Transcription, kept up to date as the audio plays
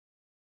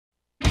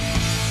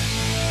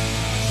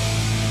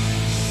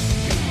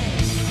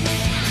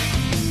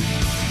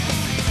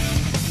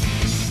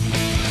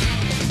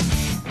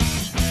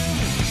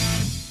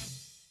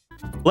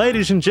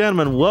Ladies and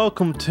gentlemen,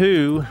 welcome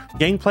to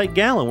Gameplay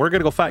Galleon. We're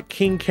gonna go fight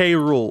King K.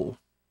 Rool.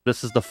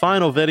 This is the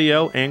final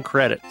video and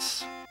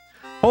credits.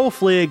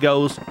 Hopefully it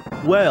goes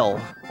well.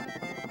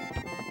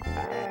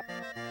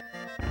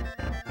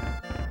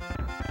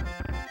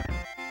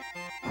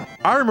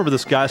 I remember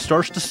this guy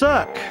starts to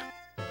suck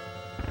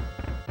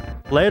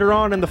later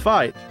on in the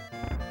fight.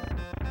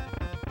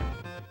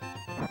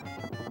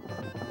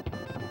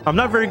 I'm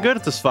not very good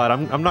at this fight,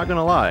 I'm not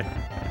gonna lie.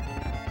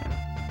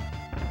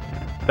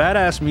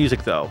 Badass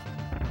music though.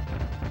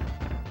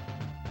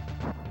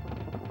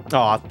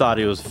 Oh, I thought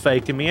he was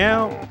faking me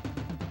out.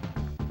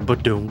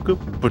 Badoonga,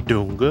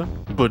 badoonga,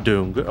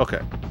 badoonga. Okay,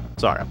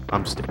 sorry,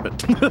 I'm stupid.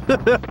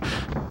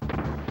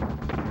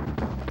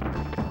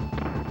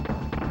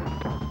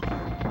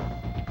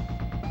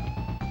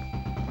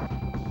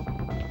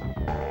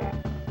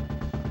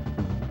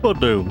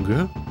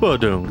 Badoonga,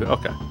 badoonga.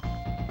 Okay.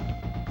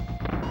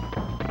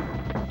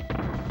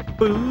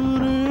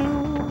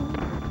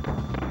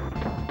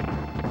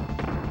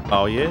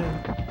 Oh yeah.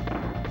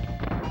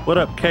 What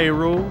up, K.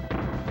 Rool?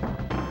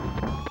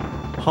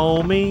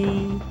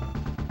 Homie.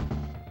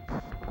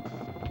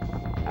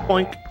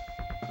 Boink.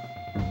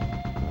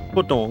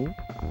 Badong.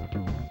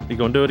 He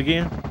gonna do it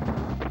again?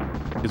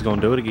 He's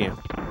gonna do it again.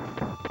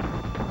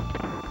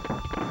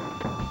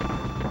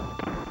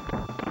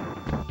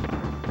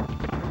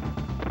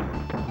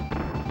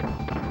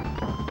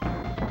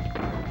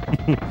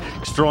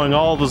 He's throwing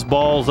all of his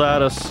balls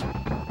at us.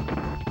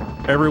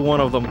 Every one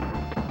of them.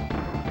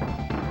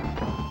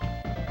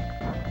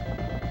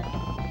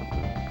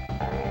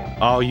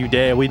 Oh, you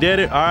did. We did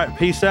it. All right.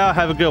 Peace out.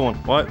 Have a good one.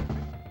 What?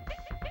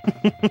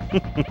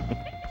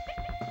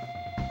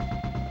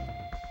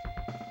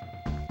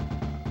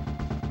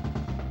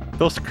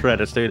 Those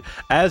credits, dude.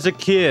 As a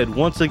kid,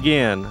 once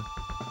again,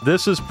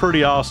 this is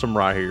pretty awesome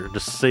right here.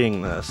 Just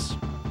seeing this.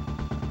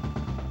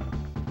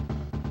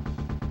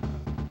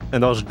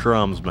 And those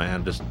drums,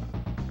 man, just...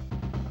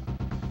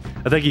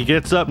 I think he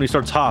gets up and he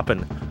starts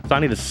hopping. So I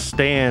need to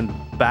stand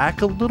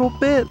back a little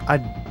bit. I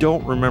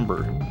don't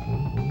remember.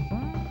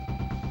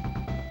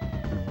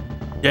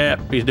 Yeah,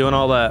 he's doing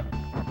all that.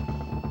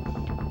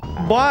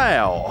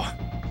 Wow.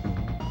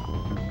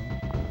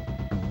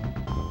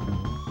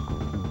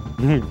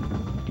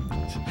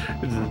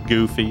 This is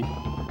goofy.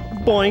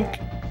 Boink.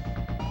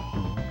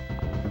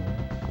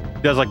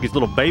 He does like these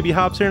little baby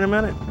hops here in a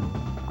minute.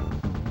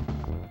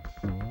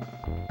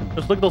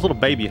 Just look at those little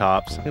baby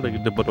hops. Hit me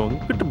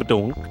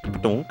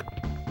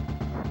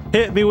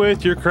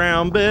with your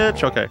crown,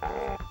 bitch. Okay.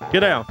 Get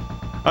down.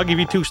 I'll give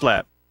you 2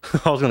 slap.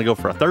 I was gonna go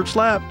for a 3rd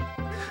slap.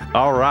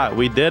 All right,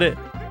 we did it.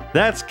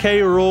 That's K.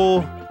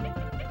 Rool.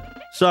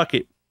 Suck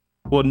it.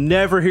 We'll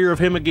never hear of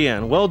him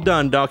again. Well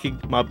done, Donkey,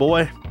 my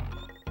boy.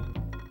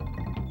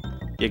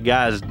 You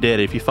guys did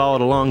it. If you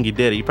followed along, you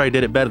did it. You probably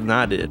did it better than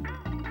I did.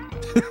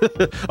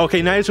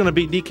 Okay, now he's gonna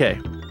beat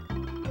DK.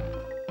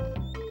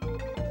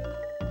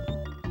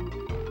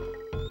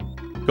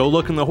 Go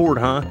look in the horde,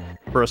 huh?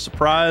 For a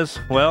surprise?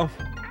 Well,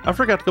 I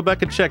forgot to go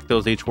back and check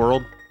those each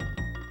world.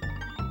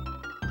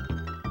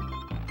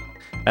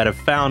 I'd have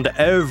found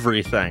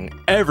everything.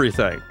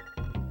 Everything.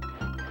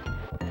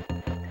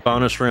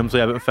 Bonus rooms we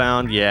haven't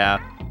found? Yeah.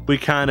 We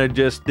kind of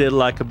just did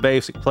like a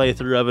basic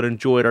playthrough of it,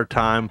 enjoyed our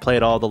time,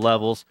 played all the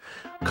levels.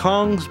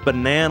 Kong's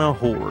Banana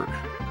Horde.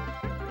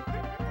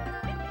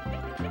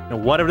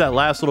 And whatever that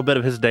last little bit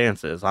of his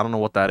dance is, I don't know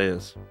what that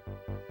is.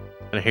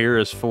 And here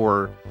is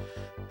for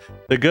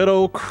the good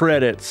old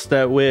credits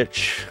that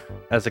which,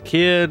 as a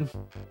kid,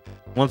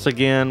 once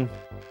again,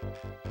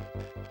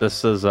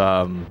 this is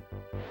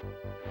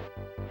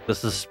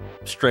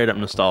straight up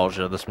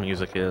nostalgia, this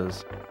music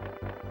is.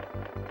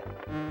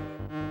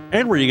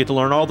 And where you get to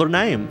learn all their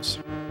names.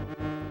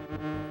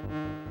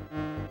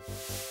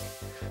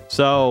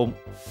 So,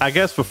 I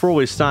guess before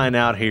we sign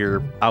out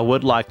here, I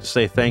would like to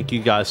say thank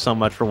you guys so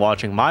much for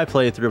watching my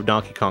playthrough of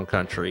Donkey Kong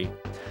Country.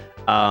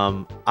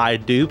 I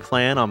do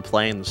plan on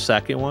playing the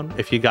second one.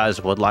 If you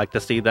guys would like to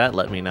see that,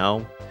 let me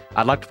know.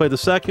 I'd like to play the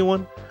second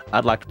one.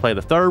 I'd like to play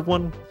the third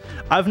one.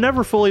 I've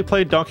never fully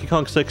played Donkey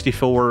Kong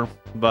 64,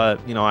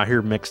 but you know, I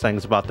hear mixed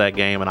things about that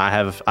game, and I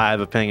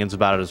have opinions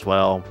about it as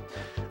well.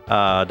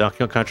 Donkey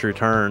Kong Country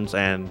Returns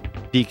and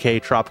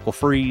DK Tropical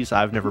Freeze.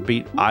 I've never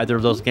beat either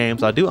of those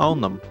games. I do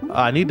own them.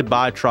 I need to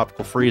buy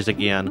Tropical Freeze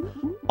again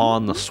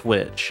on the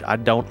Switch. I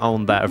don't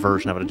own that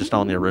version of it. I just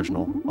own the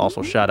original.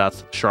 Also, shout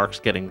outs to Sharks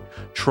getting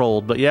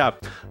trolled. But yeah,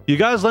 you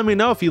guys let me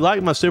know if you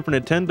like my Super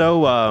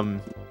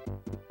Nintendo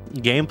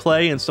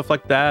gameplay and stuff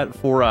like that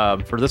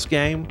for this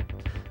game.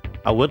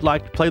 I would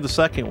like to play the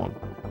second one.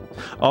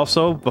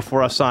 Also,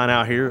 before I sign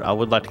out here, I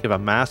would like to give a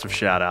massive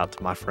shout out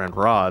to my friend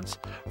Rods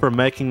for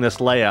making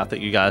this layout that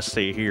you guys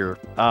see here.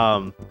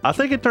 I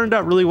think it turned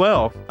out really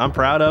well. I'm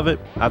proud of it.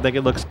 I think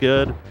it looks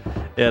good.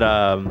 It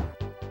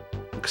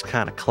looks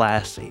kind of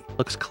classy.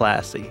 Looks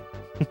classy.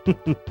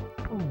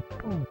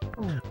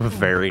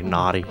 Very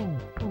naughty.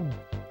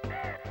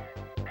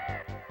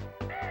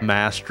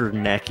 Master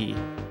Necky.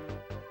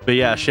 But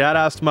yeah, shout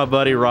outs to my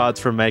buddy Rods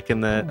for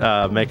making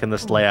the making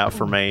this layout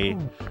for me.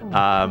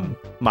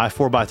 my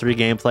 4x3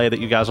 gameplay that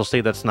you guys will see.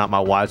 That's not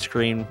my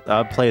widescreen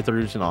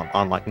playthroughs,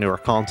 on like newer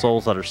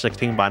consoles that are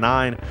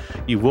 16:9.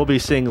 You will be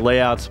seeing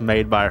layouts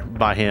made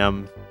by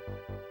him.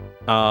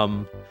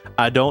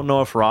 I don't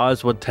know if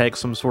Roz would take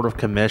some sort of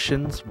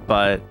commissions,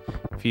 but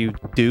if you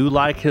do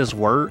like his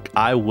work,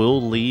 I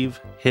will leave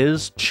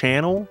his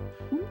channel,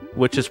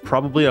 which is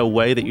probably a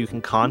way that you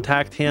can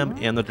contact him,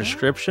 in the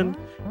description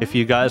if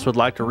you guys would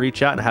like to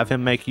reach out and have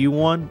him make you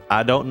one.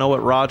 I don't know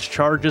what Raj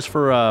charges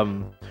for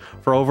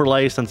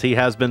overlay, since he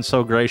has been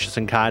so gracious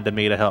and kind to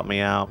me to help me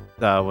out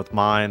with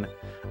mine.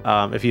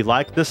 If you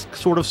like this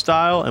sort of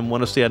style and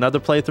want to see another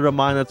playthrough of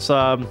mine that's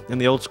in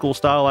the old school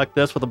style like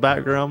this with a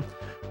background,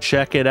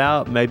 check it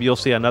out. Maybe you'll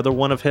see another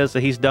one of his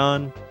that he's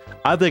done.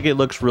 I think it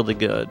looks really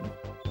good.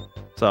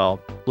 So,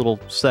 little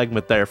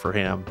segment there for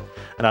him.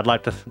 And I'd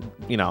like to,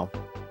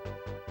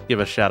 give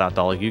a shout out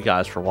to all of you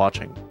guys for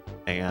watching.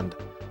 And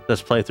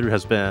this playthrough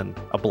has been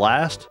a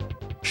blast.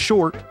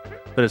 Short,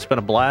 but it's been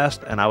a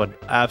blast. And I would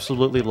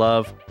absolutely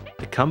love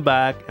to come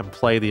back and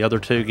play the other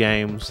two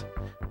games.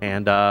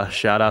 And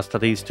shout outs to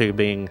these two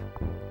being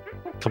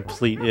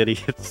complete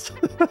idiots.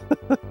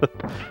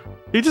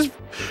 He just...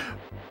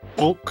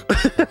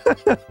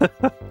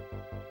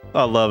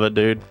 I love it,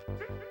 dude.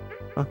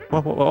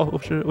 What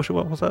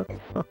was that?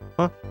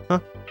 Huh?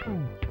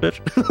 Bitch.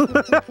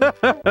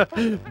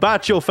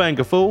 Bite your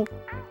finger, fool.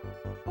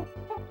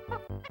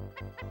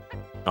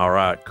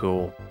 Alright,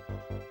 cool.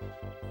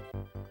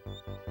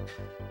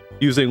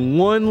 Using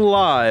one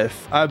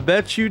life. I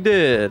bet you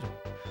did.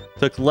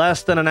 Took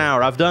less than an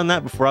hour. I've done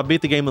that before. I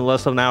beat the game in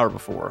less than an hour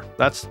before.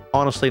 That's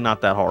honestly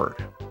not that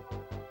hard.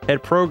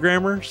 Head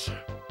programmers.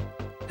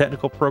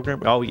 Technical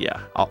program. Oh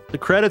yeah. The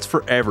credits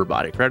for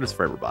everybody. Credits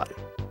for everybody.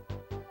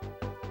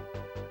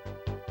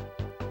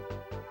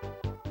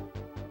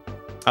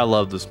 I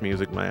love this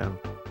music, man.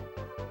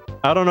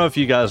 I don't know if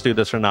you guys do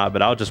this or not,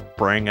 but I'll just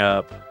bring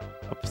up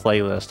a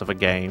playlist of a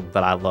game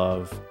that I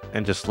love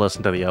and just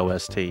listen to the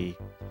OST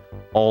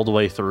all the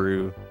way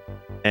through,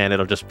 and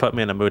it'll just put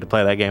me in the mood to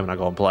play that game, and I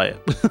go and play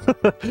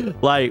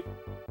it. Like,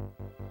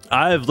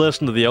 I've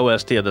listened to the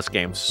OST of this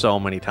game so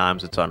many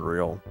times, it's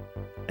unreal.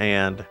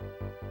 And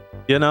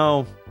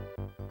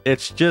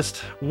it's just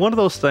one of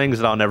those things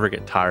that I'll never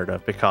get tired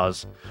of,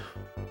 because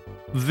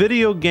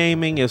video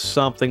gaming is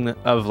something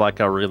of like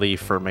a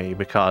relief for me,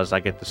 because I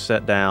get to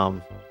sit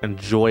down,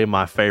 enjoy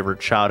my favorite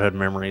childhood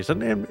memories,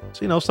 and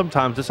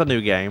sometimes it's a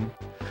new game,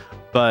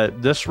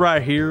 but this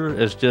right here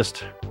is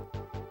just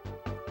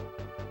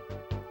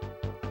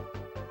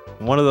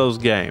one of those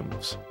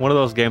games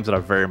that I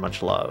very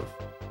much love.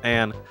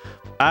 And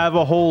I have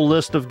a whole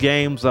list of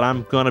games that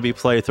I'm going to be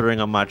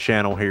playthroughing on my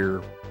channel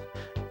here.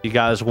 You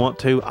guys want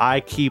to, I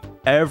keep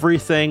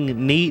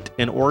everything neat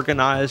and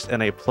organized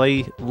in a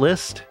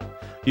playlist.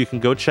 You can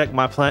go check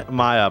my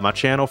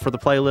channel for the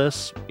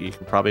playlists. You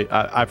can probably,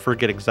 I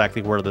forget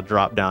exactly where the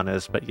drop down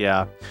is, but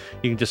yeah,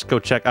 you can just go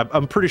check.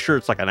 I'm pretty sure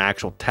it's like an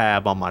actual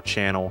tab on my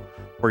channel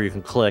where you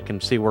can click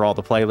and see where all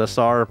the playlists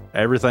are.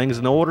 Everything's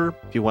in order.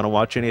 If you want to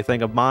watch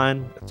anything of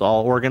mine, it's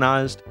all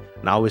organized,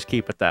 and I always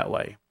keep it that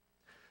way.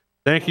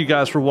 Thank you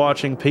guys for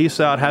watching. Peace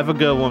out. Have a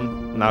good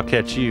one, and I'll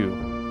catch you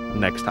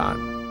next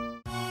time.